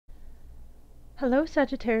Hello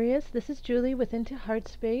Sagittarius, this is Julie with Into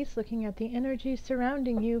Heartspace, looking at the energy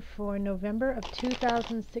surrounding you for November of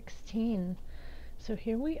 2016. So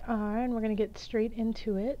here we are, and we're going to get straight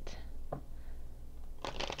into it.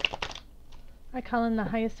 I call in the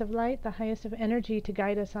highest of light, the highest of energy to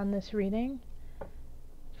guide us on this reading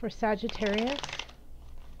for Sagittarius,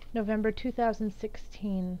 November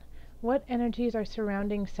 2016. What energies are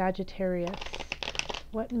surrounding Sagittarius?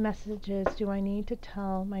 What messages do I need to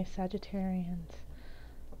tell my Sagittarians?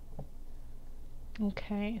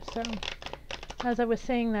 Okay, so as I was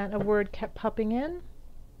saying that, a word kept popping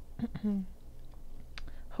in.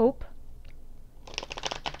 Hope.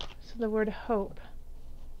 So the word hope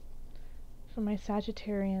for my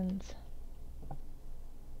Sagittarians.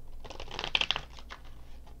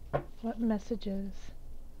 What messages?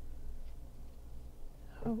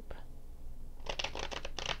 Hope.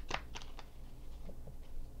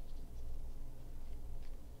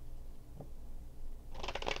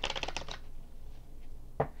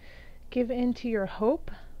 Give in to your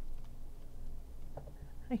hope.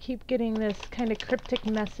 I keep getting this kind of cryptic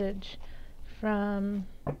message from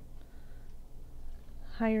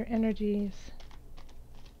higher energies.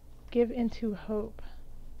 Give into hope.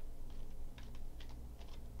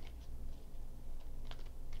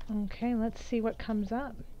 Okay, let's see what comes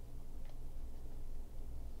up.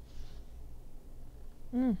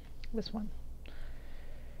 This one.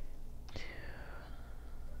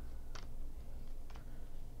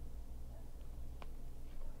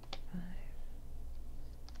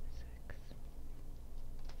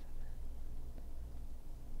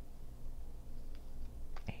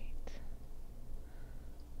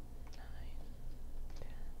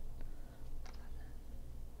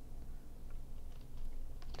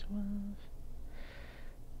 12,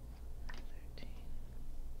 13.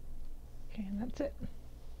 Okay, and that's it.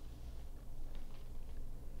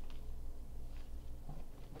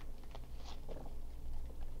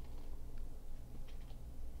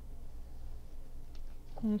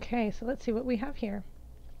 Okay, so let's see what we have here.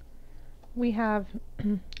 We have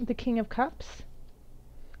the King of Cups,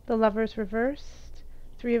 the Lovers reversed,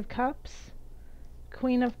 Three of Cups,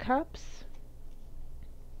 Queen of Cups,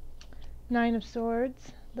 Nine of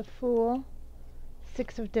Swords, the Fool,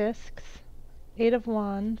 Six of Discs, Eight of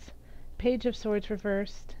Wands, Page of Swords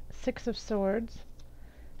reversed, Six of Swords,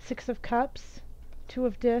 Six of Cups, Two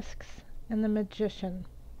of Discs, and the Magician.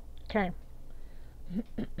 Okay.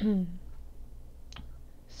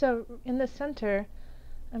 So in the center,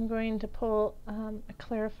 I'm going to pull a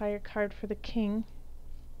clarifier card for the King.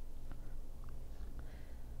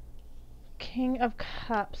 King of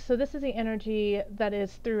Cups. So this is the energy that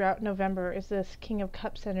is throughout November, is this King of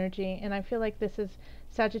Cups energy. And I feel like this is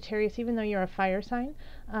Sagittarius, even though you're a fire sign.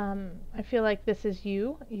 I feel like this is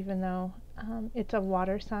you, even though it's a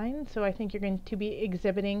water sign. So I think you're going to be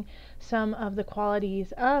exhibiting some of the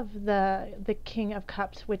qualities of the King of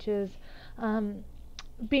Cups, which is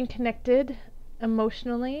being connected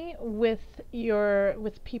emotionally with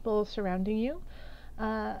people surrounding you.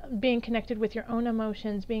 Being connected with your own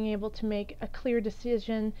emotions, being able to make a clear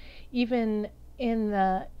decision, even in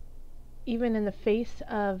the face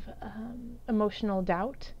of emotional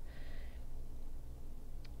doubt.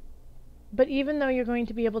 But even though you're going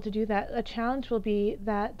to be able to do that, a challenge will be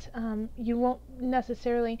that you won't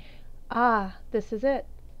necessarily, this is it.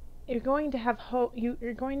 You're going to have hope.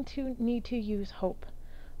 You're going to need to use hope.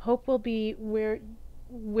 Hope will be where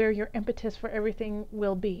your impetus for everything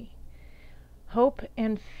will be. Hope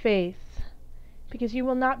and faith, because you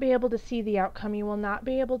will not be able to see the outcome. You will not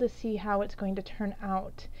be able to see how it's going to turn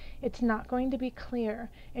out. It's not going to be clear,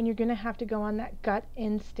 and you're going to have to go on that gut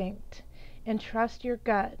instinct and trust your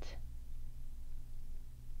gut.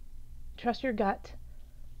 Trust your gut,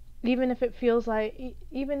 even if it feels like,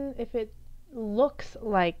 even if it looks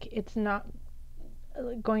like it's not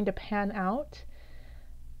going to pan out.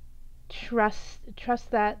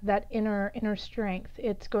 Trust that inner strength.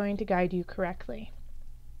 It's going to guide you correctly.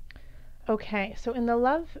 Okay, so in the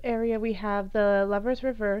love area we have the Lovers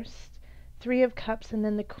reversed, Three of Cups, and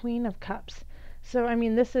then the Queen of Cups. So I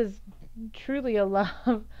mean, this is truly a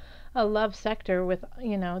love sector with,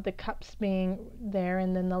 you know, the cups being there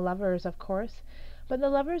and then the lovers, of course. But the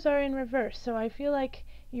lovers are in reverse, so I feel like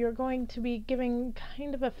you're going to be giving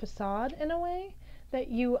kind of a facade in a way that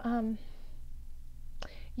you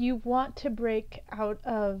want to break out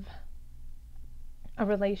of a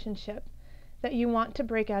relationship, that you want to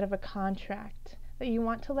break out of a contract, that you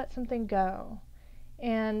want to let something go,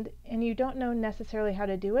 and you don't know necessarily how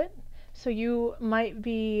to do it. So you might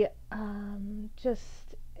be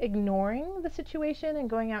just ignoring the situation and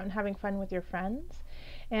going out and having fun with your friends.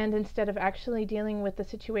 And instead of actually dealing with the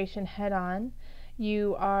situation head on,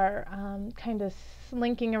 you are kind of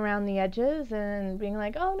slinking around the edges and being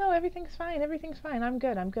like, oh no, everything's fine, I'm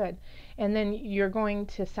good. And then you're going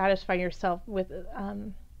to satisfy yourself with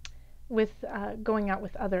going out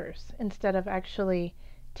with others instead of actually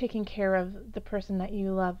taking care of the person that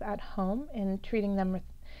you love at home and treating them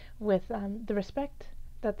with the respect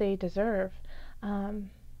that they deserve.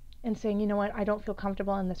 And saying, you know what, I don't feel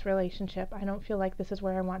comfortable in this relationship. I don't feel like this is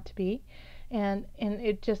where I want to be. And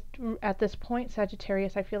it just, at this point,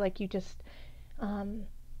 Sagittarius, I feel like you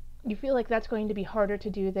feel like that's going to be harder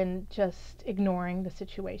to do than just ignoring the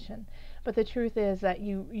situation. But the truth is that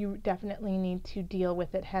you definitely need to deal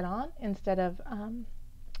with it head on instead of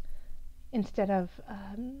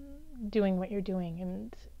doing what you're doing,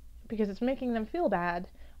 and because it's making them feel bad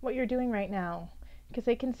what you're doing right now, because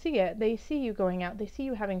they can see it. They see you going out, they see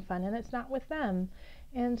you having fun, and it's not with them.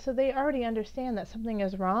 And so they already understand that something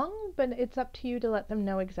is wrong, but it's up to you to let them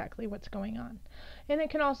know exactly what's going on. And it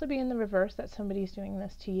can also be in the reverse, that somebody's doing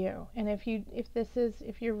this to you. And if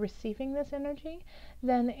you're receiving this energy,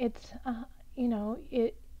 then it's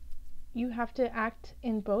you have to act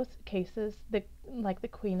in both cases like the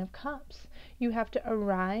Queen of Cups. You have to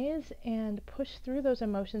arise and push through those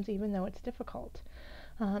emotions even though it's difficult.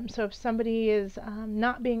 So if somebody is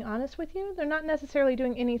not being honest with you, they're not necessarily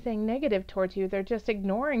doing anything negative towards you. They're just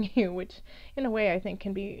ignoring you, which in a way I think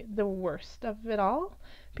can be the worst of it all,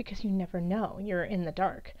 because you never know. You're in the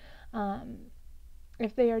dark.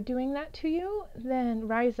 If they are doing that to you, then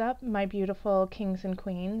rise up, my beautiful kings and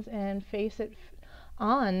queens, and face it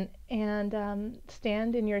on, and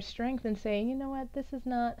stand in your strength and say, you know what, this is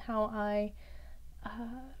not how I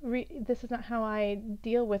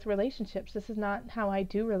deal with relationships. This is not how I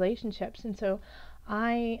do relationships. And so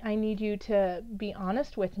I need you to be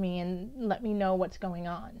honest with me and let me know what's going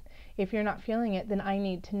on. If you're not feeling it, then I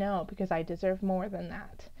need to know, because I deserve more than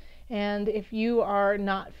that. And if you are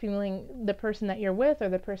not feeling the person that you're with, or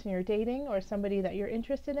the person you're dating, or somebody that you're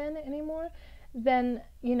interested in anymore, then,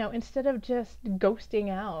 instead of just ghosting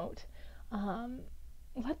out,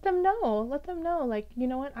 let them know, like, you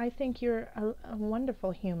know what, I think you're a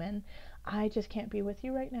wonderful human. I just can't be with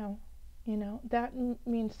you right now. That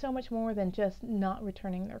means so much more than just not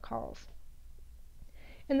returning their calls.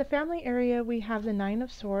 In the family area, we have the Nine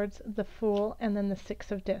of Swords, the Fool, and then the Six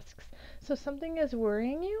of Discs. So something is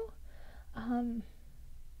worrying you.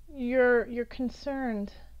 You're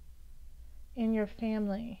concerned in your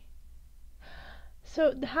family.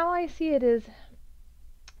 So how I see it is,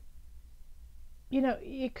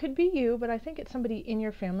 it could be you, but I think it's somebody in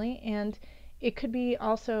your family, and it could be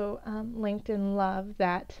also linked in love,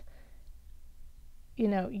 that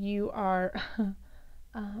you are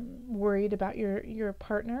worried about your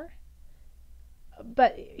partner.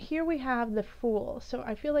 But here we have the Fool, so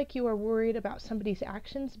I feel like you are worried about somebody's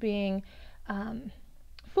actions being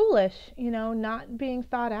foolish, not being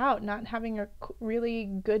thought out, not having a really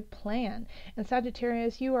good plan. And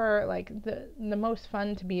Sagittarius, you are like the most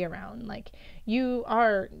fun to be around. Like, you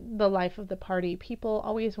are the life of the party. People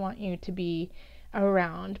always want you to be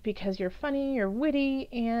around because you're funny, you're witty,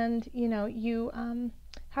 and you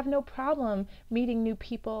have no problem meeting new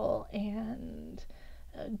people and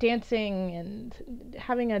dancing and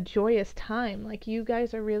having a joyous time. Like, you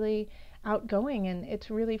guys are really outgoing, and it's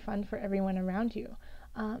really fun for everyone around you.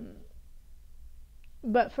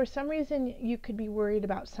 But for some reason, you could be worried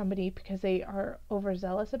about somebody because they are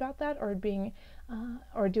overzealous about that, or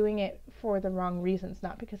or doing it for the wrong reasons,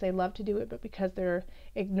 not because they love to do it, but because they're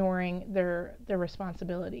ignoring their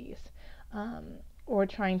responsibilities, or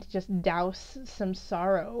trying to just douse some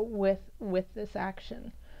sorrow with this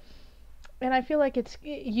action. And I feel like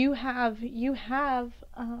you have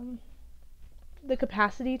the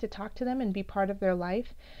capacity to talk to them and be part of their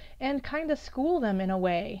life, and kind of school them in a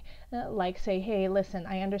way, like say, hey, listen,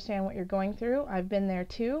 I understand what you're going through. I've been there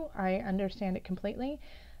too. I understand it completely.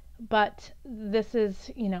 But this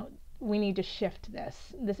is, we need to shift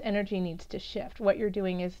this. This energy needs to shift. What you're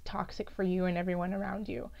doing is toxic for you and everyone around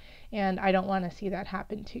you. And I don't want to see that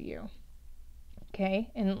happen to you.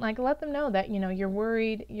 Okay? And like, let them know that, you're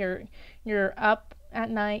worried, you're up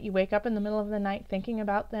at night, you wake up in the middle of the night thinking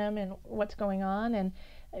about them and what's going on, and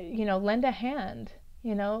lend a hand.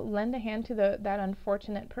 Lend a hand to that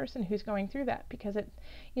unfortunate person who's going through that, because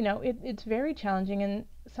it's very challenging, and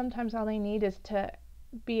sometimes all they need is to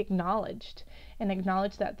be acknowledged, and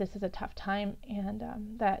acknowledge that this is a tough time, and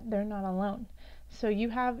that they're not alone. So you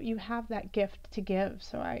have that gift to give.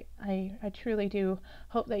 So I truly do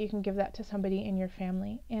hope that you can give that to somebody in your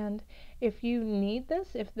family. And if you need this,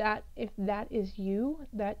 if that is you,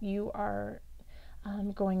 that you are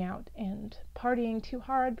going out and partying too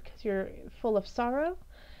hard because you're full of sorrow.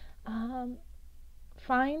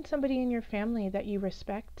 Find somebody in your family that you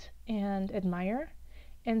respect and admire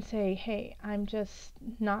and say, hey, I'm just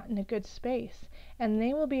not in a good space. And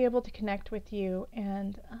they will be able to connect with you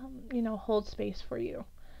and, hold space for you.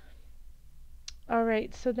 All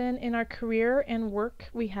right, so then in our career and work,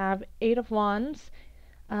 we have Eight of Wands,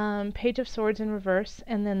 Page of Swords in reverse,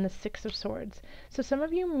 and then the Six of Swords. So some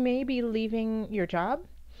of you may be leaving your job.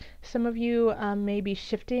 Some of you may be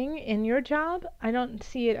shifting in your job. I don't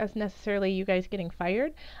see it as necessarily you guys getting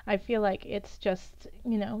fired. I feel like it's just,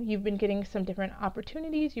 you've been getting some different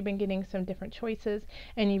opportunities, you've been getting some different choices,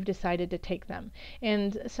 and you've decided to take them.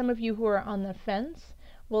 And some of you who are on the fence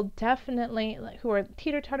will definitely, who are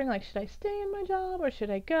teeter-tottering, like, should I stay in my job or should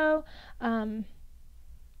I go?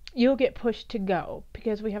 You'll get pushed to go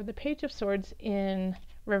because we have the Page of Swords in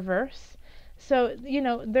reverse. So,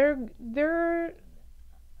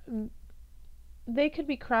 they could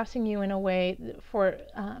be crossing you in a way for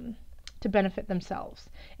to benefit themselves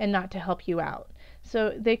and not to help you out.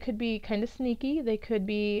 So they could be kind of sneaky. They could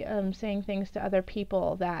be saying things to other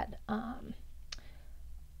people that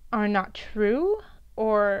are not true,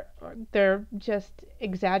 or they're just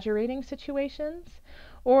exaggerating situations.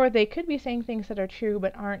 Or they could be saying things that are true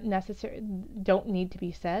but aren't necessary, don't need to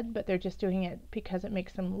be said, but they're just doing it because it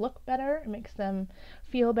makes them look better, it makes them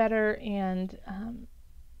feel better, and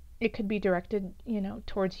it could be directed,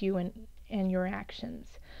 towards you and your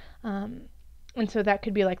actions. And so that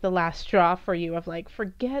could be like the last straw for you of like,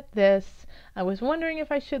 forget this. I was wondering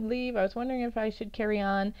if I should leave. I was wondering if I should carry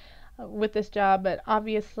on with this job, but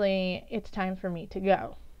obviously it's time for me to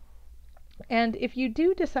go. And if you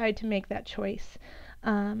do decide to make that choice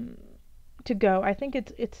to go, I think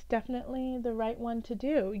it's definitely the right one to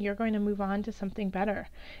do. You're going to move on to something better,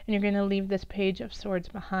 and you're going to leave this Page of Swords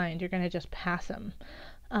behind. You're going to just pass them.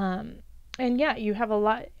 And yeah, you have a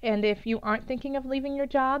lot, and if you aren't thinking of leaving your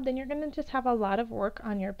job, then you're going to just have a lot of work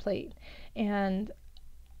on your plate, and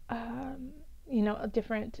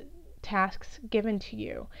different tasks given to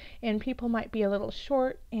you, and people might be a little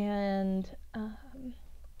short and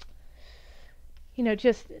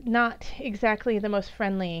just not exactly the most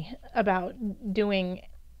friendly about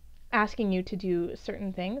asking you to do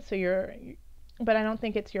certain things. But I don't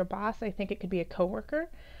think it's your boss. I think it could be a coworker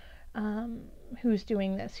who's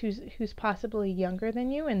doing this, who's possibly younger than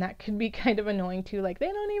you, and that could be kind of annoying too. Like, they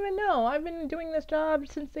don't even know I've been doing this job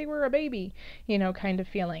since they were a baby, kind of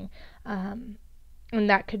feeling. And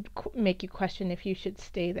that could make you question if you should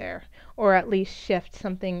stay there or at least shift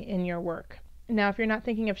something in your work. Now, if you're not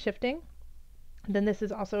thinking of shifting, then this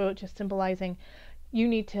is also just symbolizing you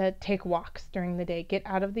need to take walks during the day. Get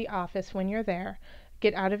out of the office when you're there.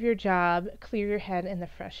 Get out of your job. Clear your head in the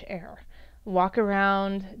fresh air. Walk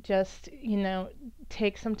around. Just,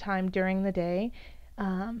 take some time during the day.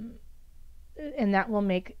 And that will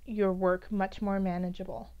make your work much more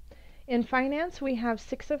manageable. In finance, we have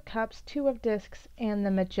Six of Cups, Two of Discs, and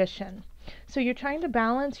the Magician. So you're trying to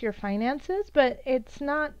balance your finances, but it's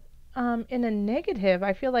not in a negative.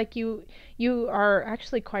 I feel like you are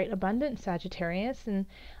actually quite abundant, Sagittarius, and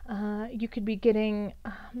you could be getting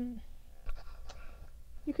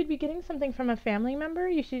something from a family member.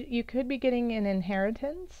 You could be getting an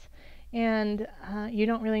inheritance, and you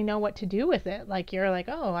don't really know what to do with it. Like, you're like,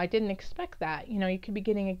 oh, I didn't expect that. You could be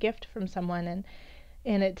getting a gift from someone,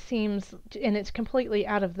 and it's completely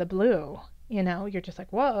out of the blue. You're just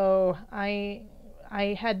like, whoa,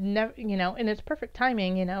 I had never, and it's perfect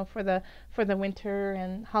timing, for the winter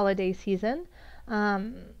and holiday season.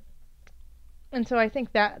 And so I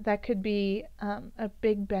think that could be a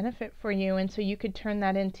big benefit for you. And so you could turn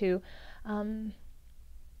that into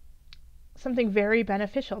something very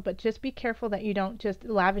beneficial, but just be careful that you don't just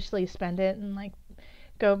lavishly spend it and like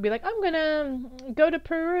be like, I'm gonna go to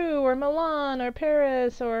Peru or Milan or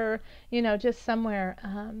Paris or just somewhere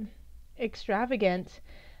extravagant.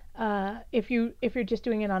 If you're just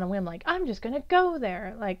doing it on a whim, like, I'm just gonna go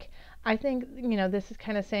there. Like, I think this is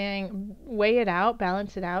kind of saying, weigh it out,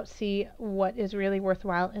 balance it out, see what is really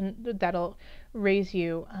worthwhile, and that'll raise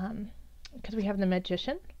you. Because we have the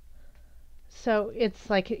Magician. So it's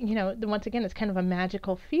like, once again, it's kind of a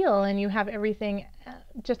magical feel, and you have everything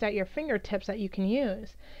just at your fingertips that you can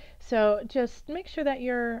use. So just make sure that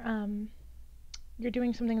you're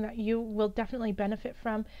doing something that you will definitely benefit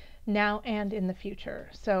from now and in the future.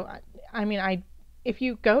 So, if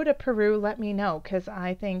you go to Peru, let me know, because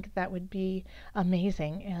I think that would be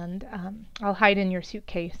amazing. And I'll hide in your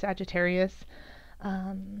suitcase, Sagittarius.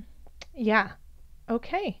 Yeah.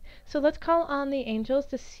 Okay, so let's call on the angels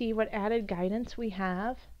to see what added guidance we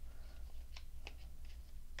have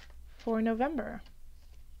for November.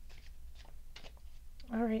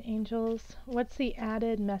 All right, angels, what's the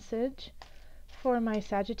added message for my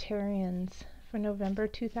Sagittarians for November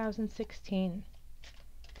 2016?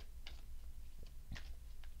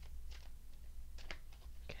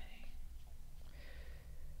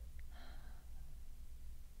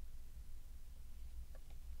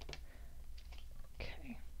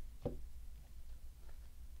 Okay.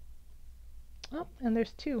 Oh, and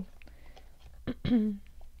there's two.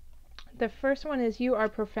 The first one is you are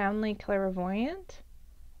profoundly clairvoyant.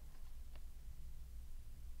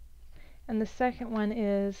 And the second one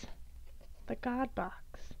is the God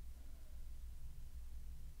box.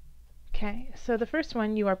 Okay, so the first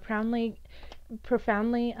one, you are profoundly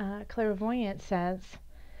clairvoyant, says,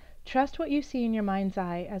 trust what you see in your mind's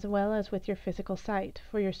eye as well as with your physical sight,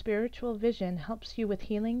 for your spiritual vision helps you with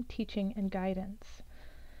healing, teaching, and guidance.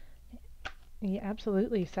 Yeah,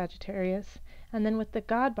 absolutely, Sagittarius. And then with the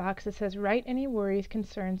God box, it says, write any worries,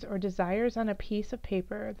 concerns, or desires on a piece of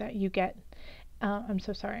paper that you get. I'm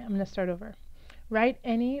so sorry, I'm going to start over. Write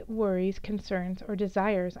any worries, concerns, or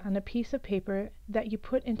desires on a piece of paper that you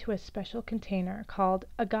put into a special container called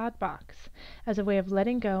a God box as a way of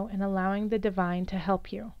letting go and allowing the divine to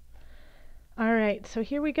help you. All right, so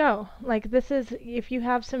here we go. Like, this is, if you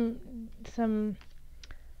have some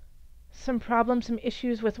problems, some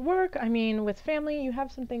issues with work, I mean, with family, you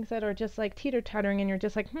have some things that are just like teeter-tottering and you're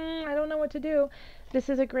just like, I don't know what to do. This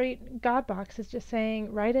is a great God box. It's just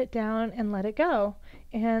saying, write it down and let it go,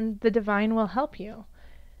 and the divine will help you.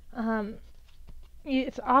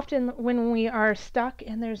 It's often when we are stuck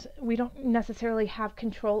and we don't necessarily have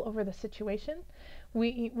control over the situation.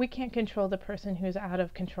 We can't control the person who's out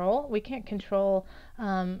of control. We can't control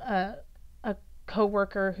a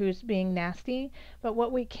coworker who's being nasty, but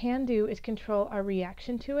what we can do is control our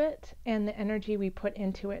reaction to it and the energy we put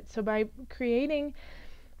into it. So by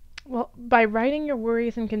writing your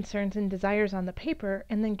worries and concerns and desires on the paper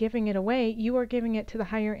and then giving it away, you are giving it to the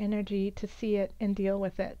higher energy to see it and deal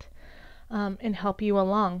with it, and help you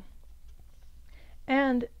along.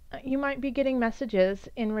 And you might be getting messages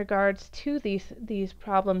in regards to these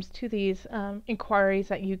problems, to these inquiries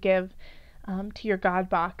that you give to your God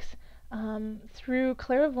box, through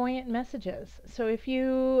clairvoyant messages. So if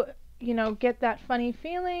you get that funny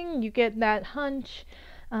feeling, you get that hunch,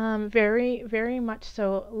 very, very much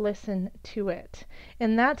so listen to it.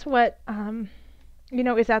 And that's what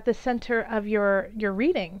is at the center of your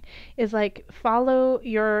reading, is like follow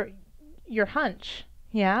your hunch.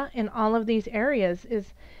 Yeah, in all of these areas,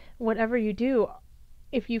 is whatever you do,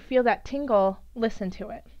 if you feel that tingle, listen to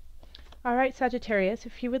it. All right, Sagittarius,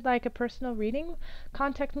 if you would like a personal reading,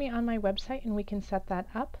 contact me on my website and we can set that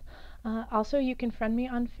up. Also, you can friend me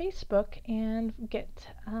on Facebook and get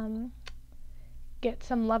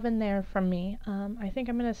some love in there from me. I think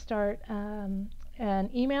I'm going to start an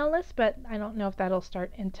email list, but I don't know if that'll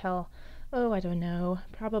start until, I don't know,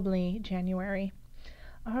 probably January.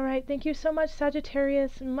 All right, thank you so much,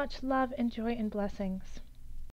 Sagittarius. Much love and joy and blessings.